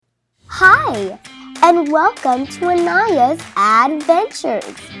Hi, and welcome to Anaya's Adventures.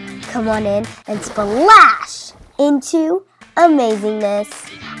 Come on in and splash into amazingness.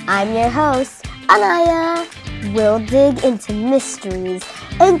 I'm your host, Anaya. We'll dig into mysteries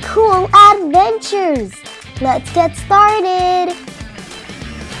and cool adventures. Let's get started.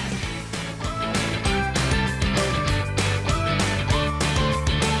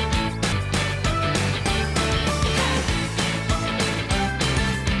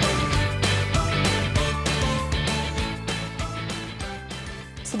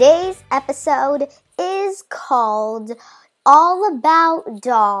 Today's episode is called All About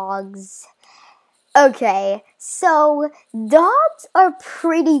Dogs. Okay, so dogs are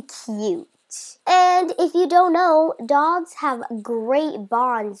pretty cute. And if you don't know, dogs have great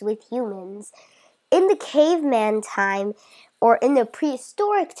bonds with humans. In the caveman time, or in the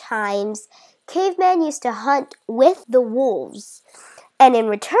prehistoric times, cavemen used to hunt with the wolves. And in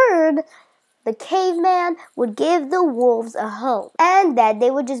return, the caveman would give the wolves a home, and then they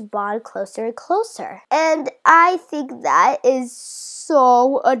would just bond closer and closer. And I think that is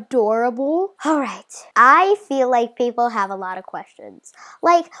so adorable. Alright, I feel like people have a lot of questions.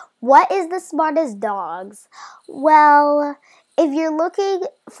 Like, what is the smartest dogs? Well, if you're looking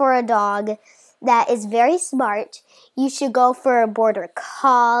for a dog that is very smart, you should go for a border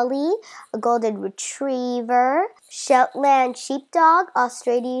collie, a golden retriever, Shetland sheepdog,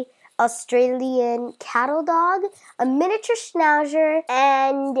 Australian cattle dog, a miniature schnauzer,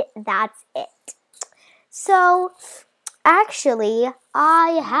 and that's it. So, actually,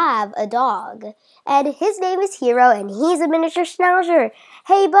 I have a dog, and his name is Hero, and he's a miniature schnauzer.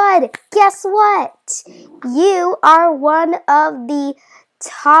 Hey, bud, guess what? You are one of the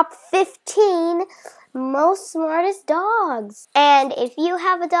top 15 most smartest dogs. And if you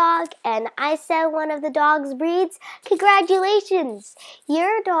have a dog and I said one of the dog's breeds, congratulations!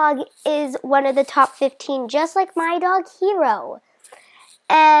 Your dog is one of the top 15, just like my dog Hero.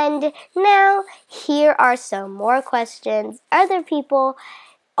 And now, here are some more questions other people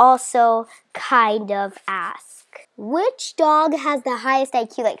also kind of ask. Which dog has the highest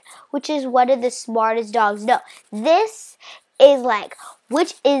IQ? Like, which is one of the smartest dogs? No, this is like,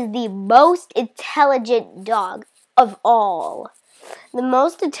 which is the most intelligent dog of all? The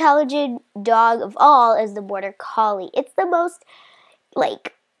most intelligent dog of all is the border collie. It's the most,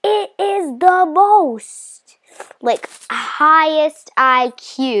 it is the most, highest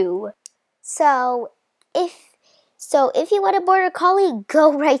IQ. So if you want a border collie,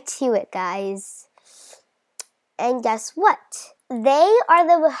 go right to it, guys. And guess what? They are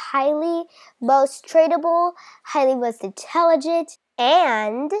the most tradable, most intelligent,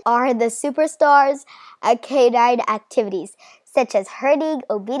 and are the superstars at canine activities, such as herding,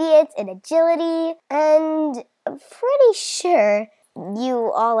 obedience, and agility. And I'm pretty sure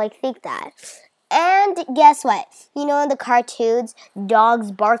you all think that. And guess what? You know in the cartoons,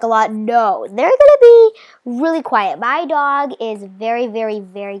 dogs bark a lot? No, they're gonna be really quiet. My dog is very, very,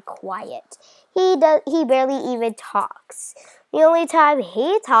 very quiet. He barely even talks. The only time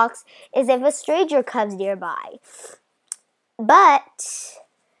he talks is if a stranger comes nearby. But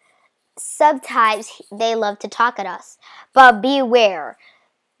sometimes they love to talk at us. But beware,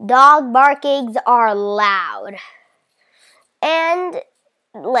 dog barkings are loud. And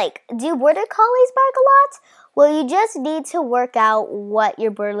do border collies bark a lot? Well, you just need to work out what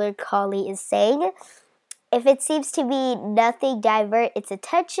your border collie is saying. If it seems to be nothing, divert its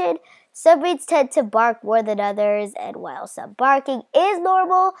attention. Some breeds tend to bark more than others, and while some barking is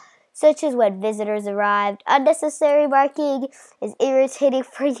normal, such as when visitors arrived, unnecessary barking is irritating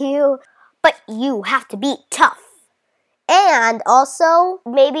for you, but you have to be tough. And also,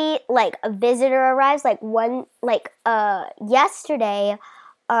 maybe a visitor arrives, yesterday,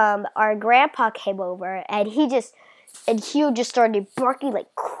 our grandpa came over and he just started barking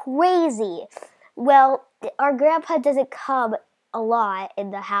like crazy. Well, our grandpa doesn't come a lot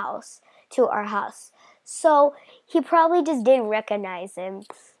in the house, to our house. So he probably just didn't recognize him.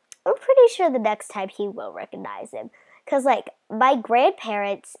 I'm pretty sure the next time he will recognize him. Because my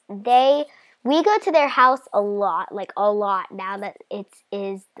grandparents, we go to their house a lot now that it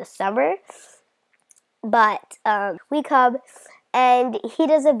is the summer. But we come and he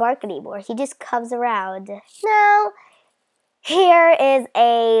doesn't bark anymore. He just comes around. Now, here's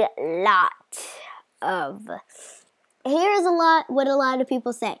what a lot of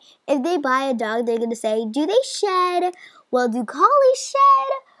people say. If they buy a dog, they're going to say, do they shed? Well, do collies shed?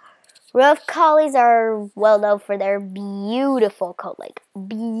 Rough collies are well known for their beautiful coat,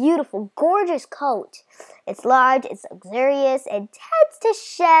 beautiful, gorgeous coat. It's large, it's luxurious, and tends to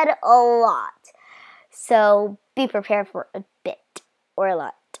shed a lot. So be prepared for a bit or a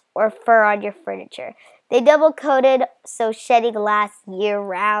lot. or fur on your furniture. They double coated so shedding lasts year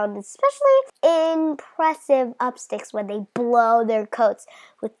round, especially impressive upsticks when they blow their coats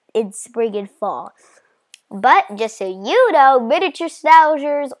in spring and fall. But just so you know, miniature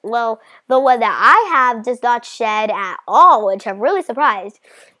schnauzers, well, the one that I have does not shed at all, which I'm really surprised.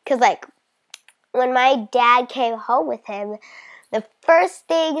 Because, like, when my dad came home with him, the first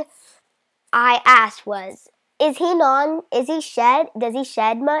thing I asked was, Does he shed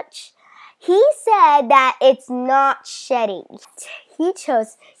much? He said that it's not shedding. He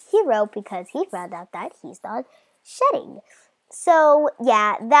wrote because he found out that he's not shedding. So,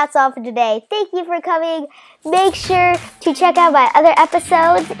 yeah, that's all for today. Thank you for coming. Make sure to check out my other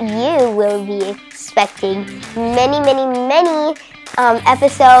episodes. You will be expecting many, many, many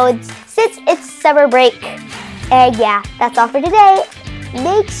episodes since it's summer break. And yeah, that's all for today.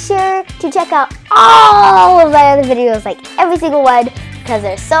 Make sure to check out all of my other videos, like every single one, because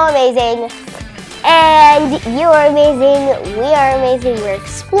they're so amazing. And you are amazing. We are amazing. We're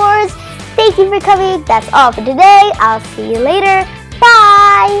explorers. Thank you for coming. That's all for today. I'll see you later.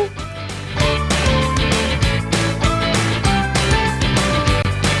 Bye.